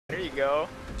There you go.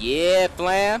 Yeah,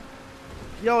 Flam.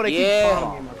 Yo, they keep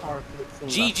calling me in my car.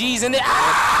 GG's in there.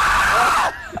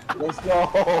 Ah! Let's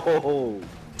go.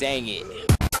 Dang it.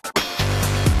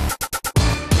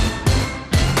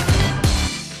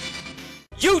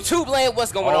 YouTube land,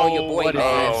 what's going on? Your boy,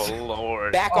 man. Oh,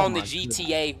 Lord. Back on the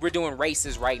GTA. We're doing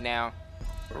races right now.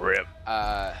 Rip.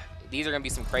 These are gonna be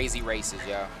some crazy races,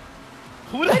 yo.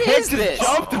 Who the heck just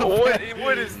jumped over?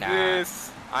 What is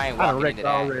this? I ain't walking into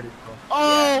that. Already.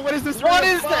 Oh, what is this? What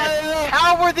is that?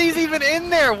 How were these even in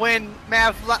there when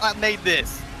Mav made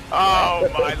this? Oh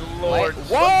my Lord!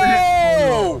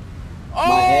 Whoa!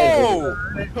 Oh!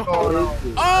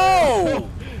 Oh!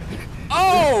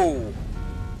 Oh!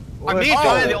 Are me and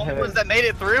Johnny the only ones that made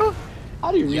it through?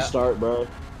 How do you restart, bro?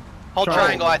 Hold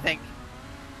triangle, I think.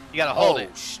 You gotta hold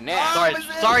it. Snap!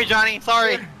 Sorry, Johnny.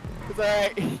 Sorry. It's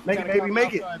alright. Make it, baby,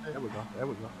 make it. There we go.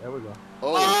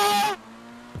 Oh!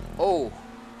 Oh!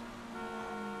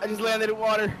 I just landed in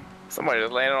water. Somebody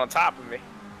just landed on top of me.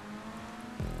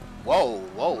 Whoa!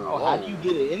 How do you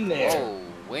get it in there? Whoa!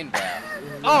 Wind bow.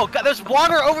 Oh God, there's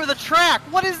water over the track.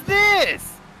 What is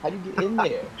this? How do you get in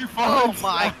there? Oh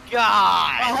my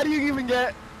God! How do you even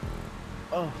get?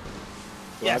 Oh.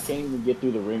 Bro, I can't even get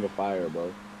through the ring of fire,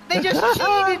 bro. They just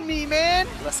cheated me, man.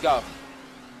 Let's go.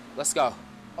 Let's go.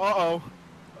 Uh-oh.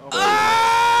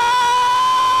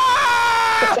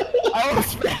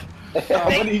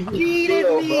 They cheated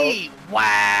me.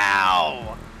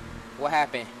 Wow. What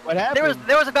happened? What happened?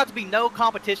 There was about to be no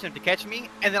competition to catch me,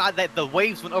 and then the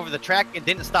waves went over the track and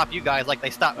didn't stop you guys like they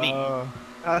stopped me.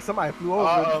 Somebody flew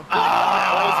over.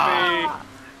 That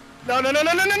was me. No.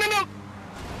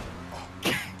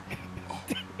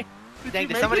 Dang,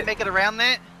 did somebody make it around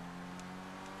that?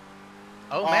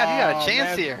 Oh, Mav, you got a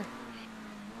chance here.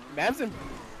 Mav's in.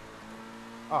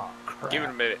 Oh, crap. Give it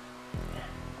a minute.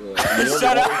 Yeah,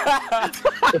 Shut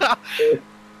up!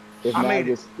 If I Matt made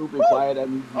gets stupid quiet, that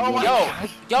means Yo,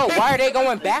 why are they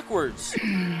going backwards?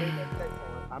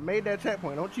 I made that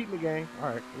checkpoint. Don't cheat me, gang. All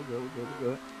right, we're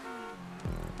good.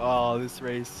 Oh, this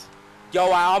race.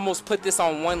 Yo, I almost put this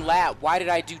on one lap. Why did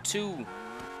I do two?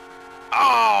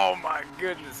 Oh my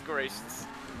goodness gracious.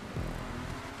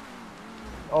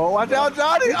 Oh, watch out,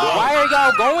 Johnny. Oh. Why are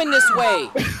y'all going this way?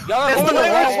 Y'all are That's going the the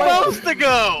way wrong we're way. supposed to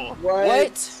go.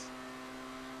 What?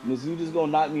 Mizzou just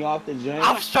gonna knock me off the jam?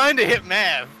 I was trying to hit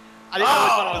Mav. I didn't know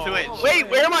which one was which. Wait,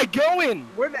 where am I going?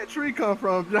 Where'd that tree come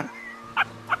from, Johnny?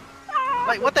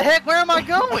 Like, what the heck? Where am I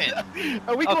going?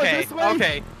 Are we going this way?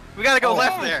 Okay. We gotta go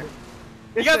left there.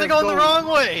 You guys are going the wrong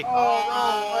way.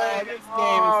 Oh, this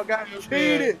game got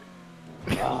cheated.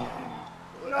 How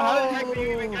the heck do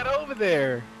you even get over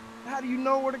there? How do you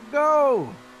know where to go?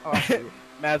 Oh, I see it.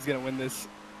 Mav's gonna win this.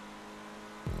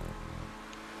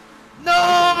 Circle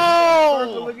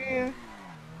No! again.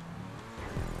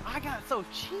 I got so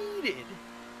cheated.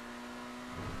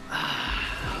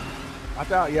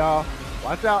 Watch out, y'all.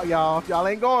 Watch out, y'all. If y'all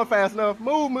ain't going fast enough,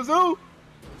 move, Mizzou.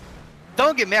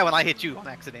 Don't get mad when I hit you on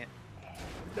accident.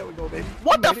 There we go, baby.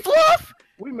 What the fluff?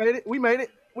 We made it. We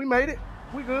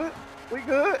good. We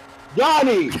good.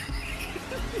 Johnny!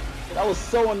 That was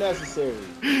so unnecessary.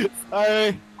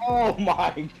 Alright. Oh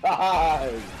my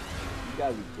god. You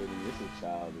gotta be kidding me. This is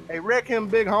childish. Hey, wreck him,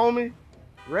 big homie.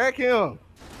 Wreck him.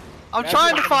 I'm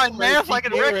trying to find Mav so I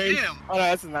can wreck him. Oh no,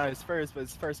 that's not his first, but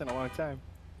it's first in a long time.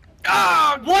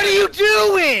 Ah, what are you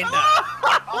doing?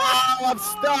 Oh, I'm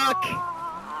stuck.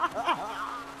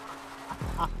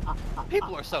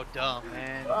 People are so dumb,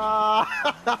 man.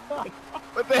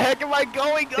 What the heck am I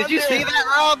going Did you see that,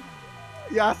 Rob?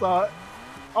 Yeah, I saw it.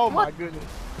 Oh my goodness.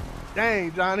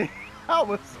 Dang, Johnny. I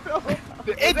was so...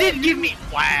 It didn't give me.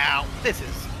 Wow, this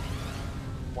is.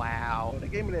 Wow. They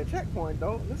gave me that checkpoint,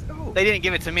 though. Let's go. They didn't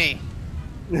give it to me.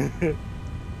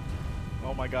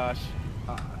 Oh my gosh.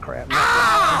 Crap.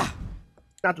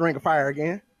 Not the ring of fire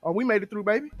again. Oh, we made it through,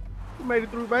 baby. We made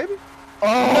it through, baby.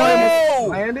 Oh!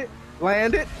 Land it.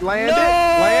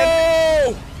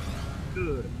 No!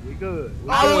 Good. We good.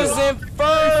 I was in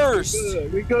first.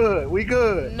 We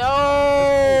good.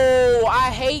 No!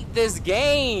 I hate this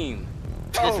game.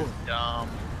 This is dumb.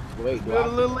 Wait, Build a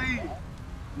little lead.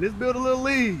 Let's build a little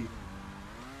lead.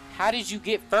 How did you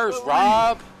get first,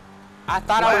 Rob? I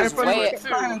thought I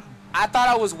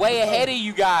was way ahead of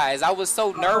you guys. I was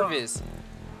so nervous.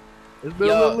 Let's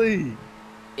build a little lead.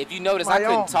 If you notice, I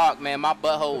couldn't talk, man. My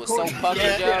butthole was so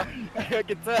puckered, yo. I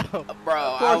can tell.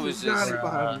 Bro, I was just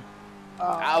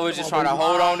trying to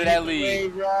hold on to that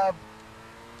lead.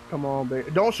 Come on,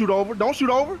 baby. Don't shoot over.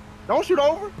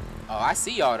 Oh, I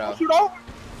see y'all though. Don't shoot over.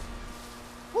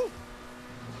 Oh,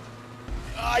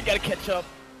 I gotta catch up.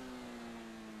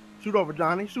 Shoot over,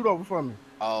 Johnny. Shoot over for me.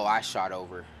 Oh, I shot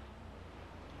over.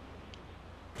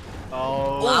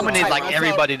 Oh, I'm gonna need like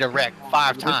everybody to wreck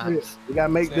 5 times. We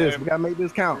gotta make this. We gotta make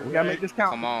this count. We gotta make this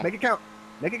count. Come on. Make it count.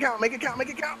 Make it count. Make it count. Make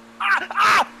it count.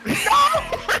 Ah!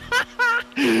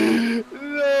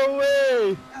 No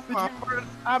way. That's my first.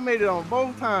 I made it on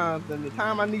both times, and the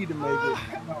time I need to make it.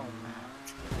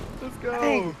 Let's go.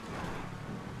 Dang.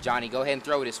 Johnny, go ahead and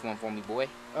throw this one for me, boy.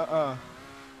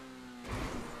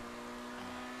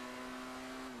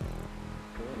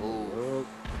 Ooh.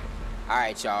 All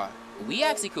right, y'all. We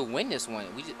actually could win this one.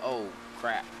 We just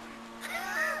crap.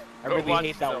 I really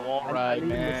hate that wall ride,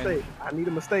 man. I need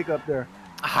a mistake up there.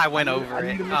 I went over I it.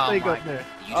 need a mistake up there.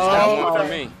 You just got one for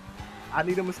me. I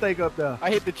need a mistake up there. I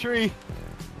hit the tree. Is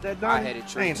that done? I hit a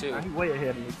tree too. He's way ahead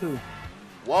of me too.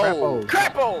 Whoa.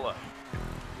 Crapple!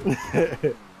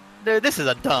 Dude, this is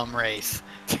a dumb race.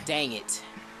 Dang it.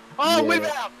 Oh, Yeah. we're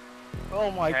out. Oh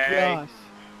my gosh.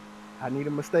 I need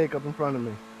a mistake up in front of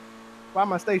me. Why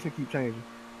my station keep changing?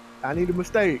 I need a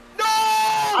mistake. No!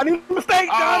 I need a mistake,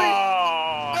 Johnny.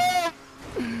 Oh.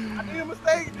 I need a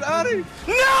mistake, Johnny.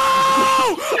 No!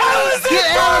 I was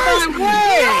Get out of my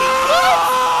way!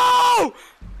 No!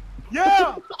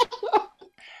 Yeah.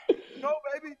 Go,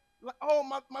 baby. Oh,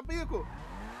 my vehicle.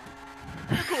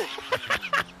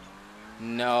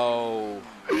 No.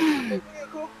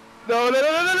 Vehicle.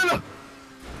 No.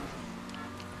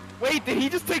 Wait, did he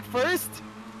just take first?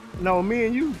 No, me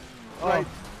and you. Right.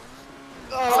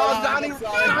 Oh, Johnny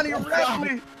wrecked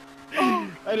me.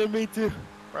 I didn't mean to.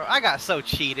 Bro, I got so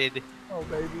cheated. Oh,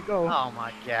 baby, go. Oh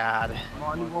my god. Oh,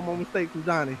 I need one more mistake from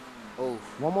Johnny. Oh.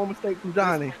 One more mistake from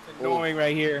Johnny. It's annoying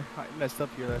right here. I messed up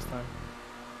here last time.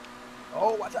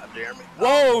 Oh, watch out, Jeremy.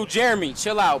 Whoa, Jeremy,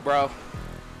 chill out, bro.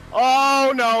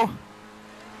 Oh no.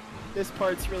 This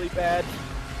part's really bad.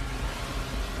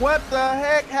 What the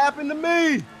heck happened to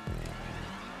me?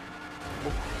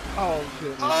 Oh,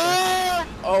 shit.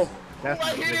 Oh. That's Am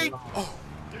I hitting?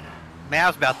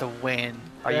 Mav's about to win.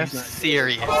 Are you That's not-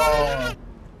 serious? Oh.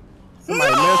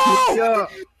 Somebody messed me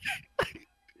up.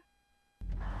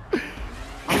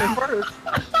 I'm in first.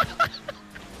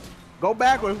 Go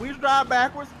backwards. We drive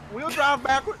backwards. We'll drive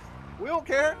backwards. We don't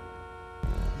care.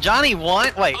 Johnny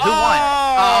won? Wait, who won?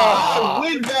 Oh.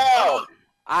 Win now.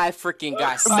 I freaking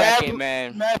got second,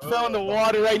 man. Matt fell in the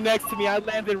water right next to me. I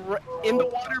landed in the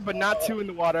water, but not too in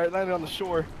the water. I landed on the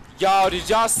shore. Y'all, did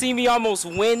y'all see me almost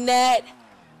win that?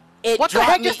 It What the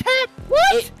dropped heck me. just happened?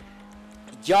 What?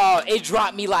 Y'all, it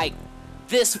dropped me like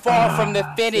this far from the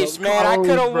finish, so man. I close,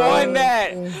 could have bro. won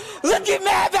that. Look at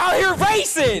Mav out here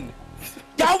racing.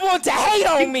 Y'all want to hate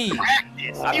on me.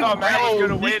 I thought Matt was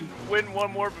gonna win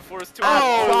one more before it's too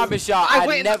I promise y'all, I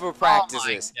win. never practice Oh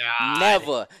my this.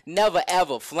 God. Never,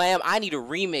 ever. Flam, I need a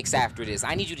remix after this.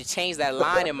 I need you to change that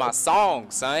line in my song,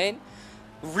 son.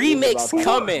 Remix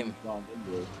coming.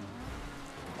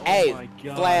 Hey, my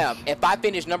gosh. Flam, if I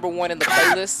finish #1 in the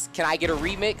playlist, can I get a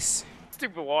remix?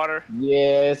 Stupid water.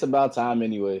 Yeah, it's about time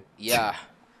anyway. Yeah.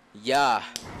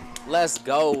 Let's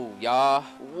go, y'all.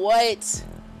 What?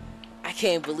 I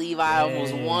can't believe I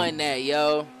almost won that,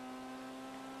 yo.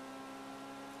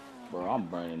 Bro, I'm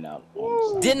burning out.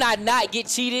 Didn't I not get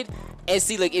cheated? And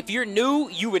see, like, if you're new,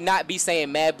 you would not be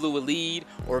saying Mad Blue a lead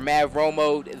or Mad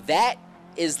Romo. That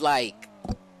is like,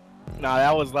 Nah,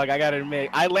 that was like, I gotta admit,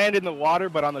 I landed in the water,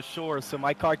 but on the shore, so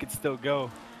my car could still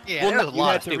go. Yeah, Well, there's a you lot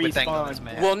had of to stupid things on respawn. this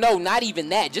man. well, no, not even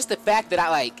that. Just the fact that I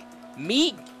like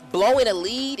me blowing a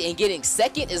lead and getting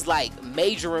second is like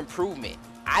major improvement.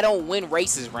 I don't win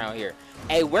races around here.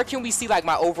 Hey, where can we see like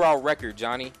my overall record,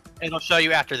 Johnny? It'll show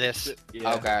you after this.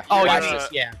 Yeah. Okay. Oh, watch yeah, this.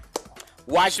 yeah.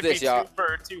 Watch this, y'all.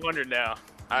 For 200 now.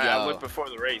 I Yo. looked before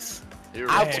the race.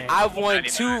 I've won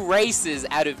 99. 2 races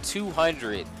out of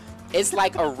 200. It's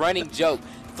like a running joke.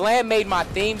 Flam made my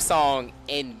theme song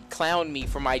and clowned me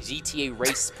for my GTA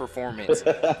race performance.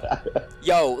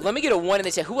 Yo, let me get a 1 in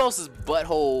the chat. Who else's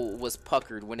butthole was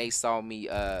puckered when they saw me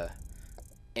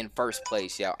in first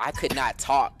place, yo? I could not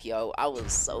talk, yo. I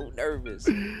was so nervous.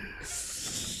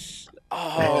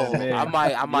 Oh, man. I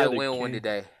might You're the win one king.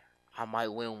 today. I might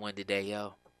win one today,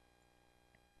 yo.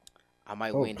 I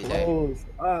might So win today. close.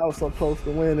 I was so close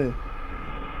to winning.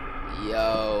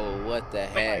 Yo, what the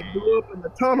heck? I blew up in the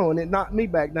tunnel and it knocked me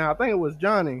back down. I think it was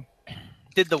Johnny.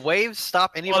 Did the waves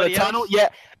stop Oh, anybody the tunnel? else? Yeah.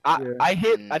 Yeah. I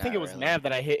hit, I Not think it was really. Mav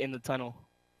that I hit in the tunnel.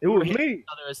 It was hit me. each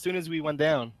other as soon as we went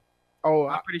down. Oh,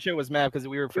 I'm pretty sure it was Mav because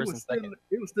we were first and second.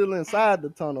 it was still inside the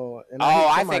tunnel. And Oh, hit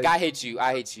I somebody. think I hit you.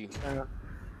 I hit you. I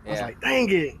was Yeah. like, dang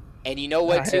it. And you know I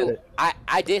what, had too? it.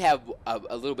 I did have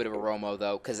a little bit of a Romo,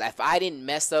 though, because if I didn't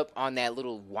mess up on that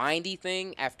little windy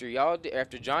thing after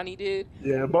after Johnny did,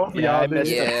 Yeah, both of Yeah, I y'all did.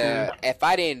 messed up. yeah, if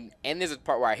I didn't, and there's a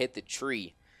part where I hit the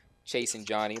tree chasing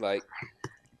Johnny, like,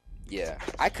 Yeah,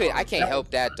 I can't help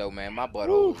that though, man. My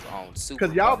butthole was on super.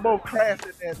 Cause y'all bumper. both crashed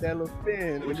at that little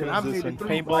spin, Which and then one I is this made one? it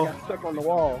through, but I got stuck on the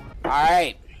wall. All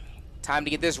right, time to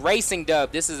get this racing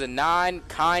dub. This is a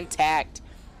non-contact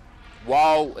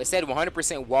wall. It said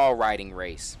 100% wall riding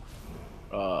race.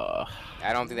 I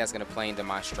don't think that's gonna play into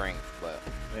my strength, but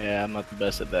yeah, I'm not the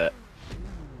best at that.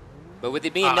 but with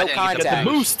it being I no didn't get the contact,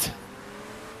 Boost.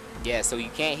 yeah, so you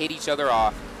can't hit each other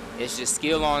off. It's just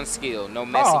skill on skill, no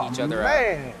messing each other up.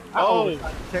 Man, I Oh. always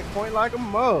like to checkpoint like a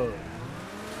mug.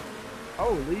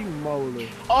 Holy moly!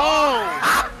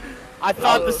 Oh! I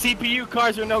thought the CPU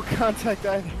cars were no contact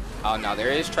either. Oh no, there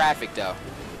is traffic though.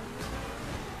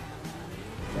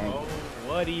 Oh,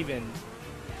 what even?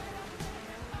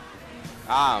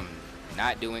 I'm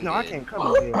not doing No, good. I can't come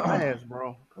up here fast,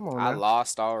 bro. Come on, I man.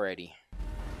 lost already.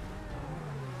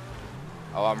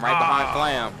 Oh, I'm right behind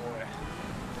Flam.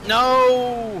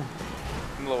 No.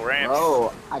 Little ramps.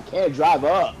 Bro, I can't drive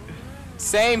up.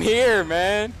 Same here,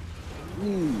 man.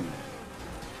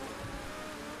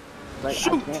 Like,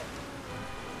 I can't.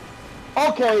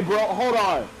 Okay, bro, hold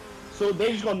on. So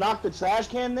they just gonna knock the trash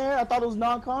can there? I thought it was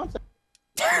non-contact.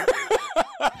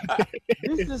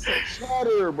 This is some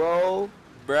chatter, bro.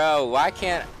 Bro, why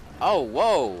can't... Oh,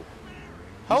 whoa.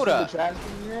 Hold You see up. the trash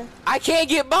can there? I can't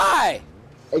get by.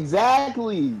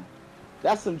 Exactly.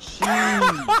 That's some cheese.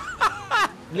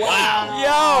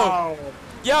 Wow.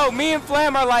 Yo, me and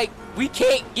Flam are like, we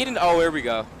can't get in... Oh, here we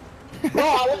go. Bro,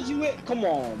 I let you in. Come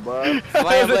on, bro. Flam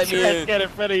There's a let me trash in. can in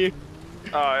front of you.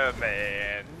 Oh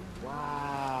man.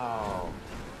 Wow.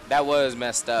 That was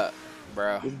messed up,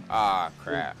 bro. Ah,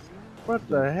 crap. What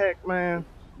the heck, man?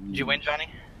 Did you win, Johnny?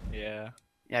 Yeah,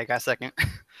 Yeah, I got second.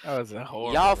 that was a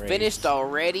horrible Y'all race. finished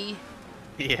already?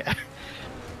 Yeah.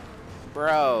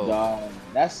 Bro. Dog,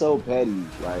 that's so petty,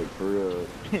 like, for real.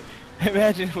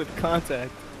 Imagine with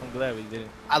contact. I'm glad we did it.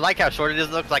 I like how short it is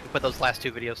though, 'cause I can put those last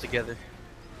two videos together.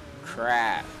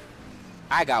 Crap.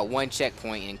 I got one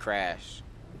checkpoint and crash.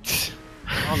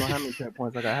 I don't know how many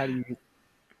checkpoints I got. How do you?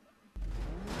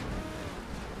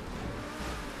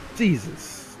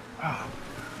 Jesus. Oh,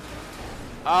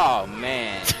 Oh,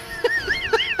 man.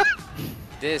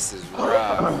 This is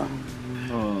rough.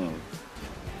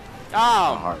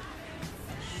 Oh,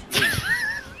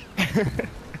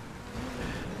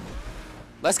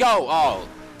 let's go. Oh,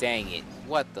 dang it.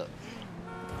 What the?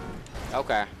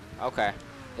 Okay. Okay.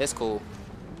 It's cool.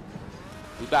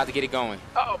 We about to get it going.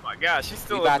 Oh my gosh, she's We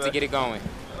still about in to the... get it going.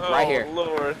 Oh, right here.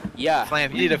 Lord. Yeah.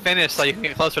 Flam, you need to finish so you can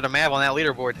get closer to Mav on that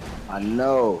leaderboard. I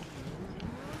know.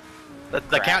 The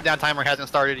Crap. countdown timer hasn't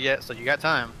started yet, so you got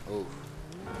time. Ooh.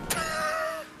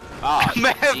 Oh,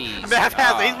 Mav, jeez. Mav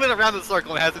has, Oh, he's been around the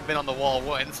circle and hasn't been on the wall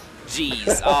once.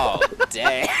 jeez. Oh,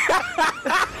 dang.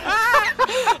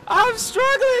 I'm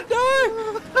struggling,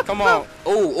 dog. Come on.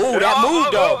 Ooh, that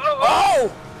move, though.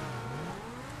 Oh!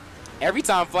 Every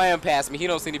time Flam passed me, he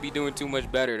don't seem to be doing too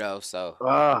much better, though, so.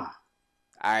 All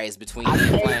right, it's between I me and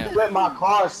can't Flam. flip my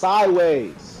car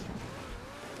sideways.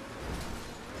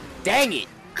 Dang it.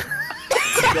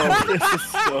 This is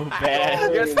so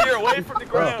bad. You gotta steer away from the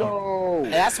ground. Go.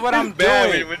 That's what I'm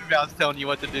Bad doing. when Mav's telling you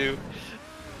what to do.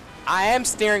 I am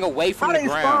steering away from how the they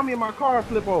spawn ground. me in my car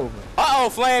flip over? Uh-oh,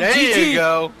 Flam. There GG. you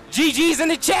go. GG's in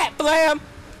the chat, Flam.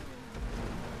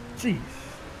 Jeez.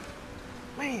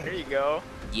 There Man. you go.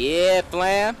 Yeah,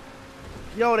 Flam.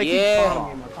 Yo, they Yeah. keep spawning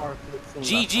me in my car flip.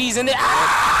 GG's in the...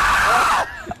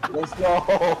 Ah! Let's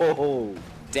go.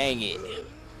 Dang it.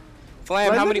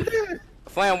 Flam, how many...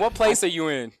 Flam, what place are you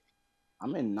in?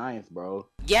 I'm in 9th, bro.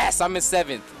 Yes, I'm in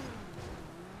 7th.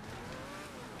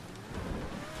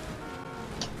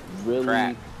 Really?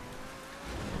 Crap.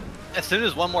 As soon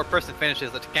as one more person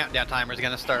finishes, the countdown timer is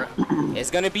gonna start. It's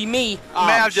gonna be me. Oh,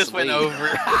 Mav I'm just went sleep. over.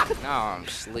 No, I'm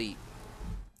sleep.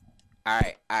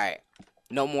 Alright.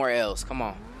 No more L's. Come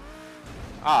on.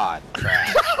 Aw,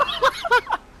 crap.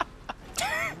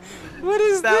 What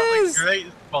is That was this? a great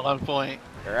spawn point.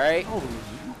 Right? Holy.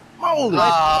 Oh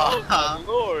my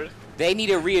Lord. They need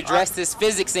to readdress this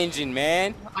physics engine,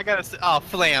 man. I gotta say, oh,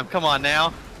 Flam, come on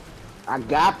now. I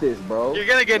got this, bro. You're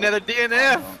gonna get another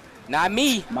DNF. Not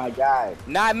me. My guy.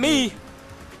 Not me.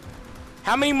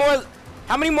 How many more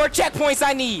checkpoints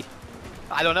I need?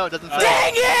 I don't know, it doesn't say.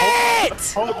 Dang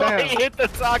it! Hold down. He hit the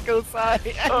taco side.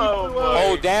 Oh my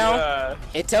Hold down. God.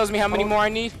 It tells me how many more I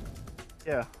need.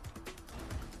 Yeah.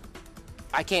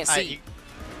 I can't Alright, see. you-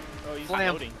 Oh, he's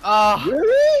Flam. floating.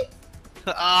 Really?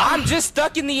 I'm just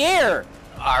stuck in the air.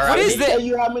 Alright. What Did is he that? tell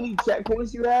you how many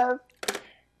checkpoints you have?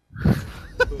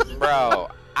 Bro,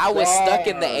 I was stuck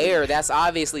in the air. That's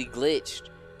obviously glitched.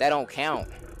 That don't count.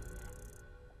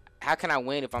 How can I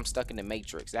win if I'm stuck in the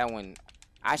Matrix? That one,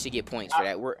 I should get points for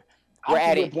that. We're I can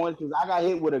adding. get points because I got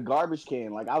hit with a garbage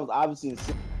can. Like I was obviously in.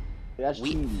 That's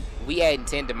cheating. We adding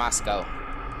 10 to my skull.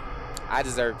 I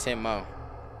deserve 10 more.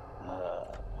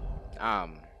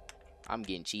 I'm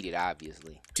getting cheated,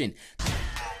 obviously.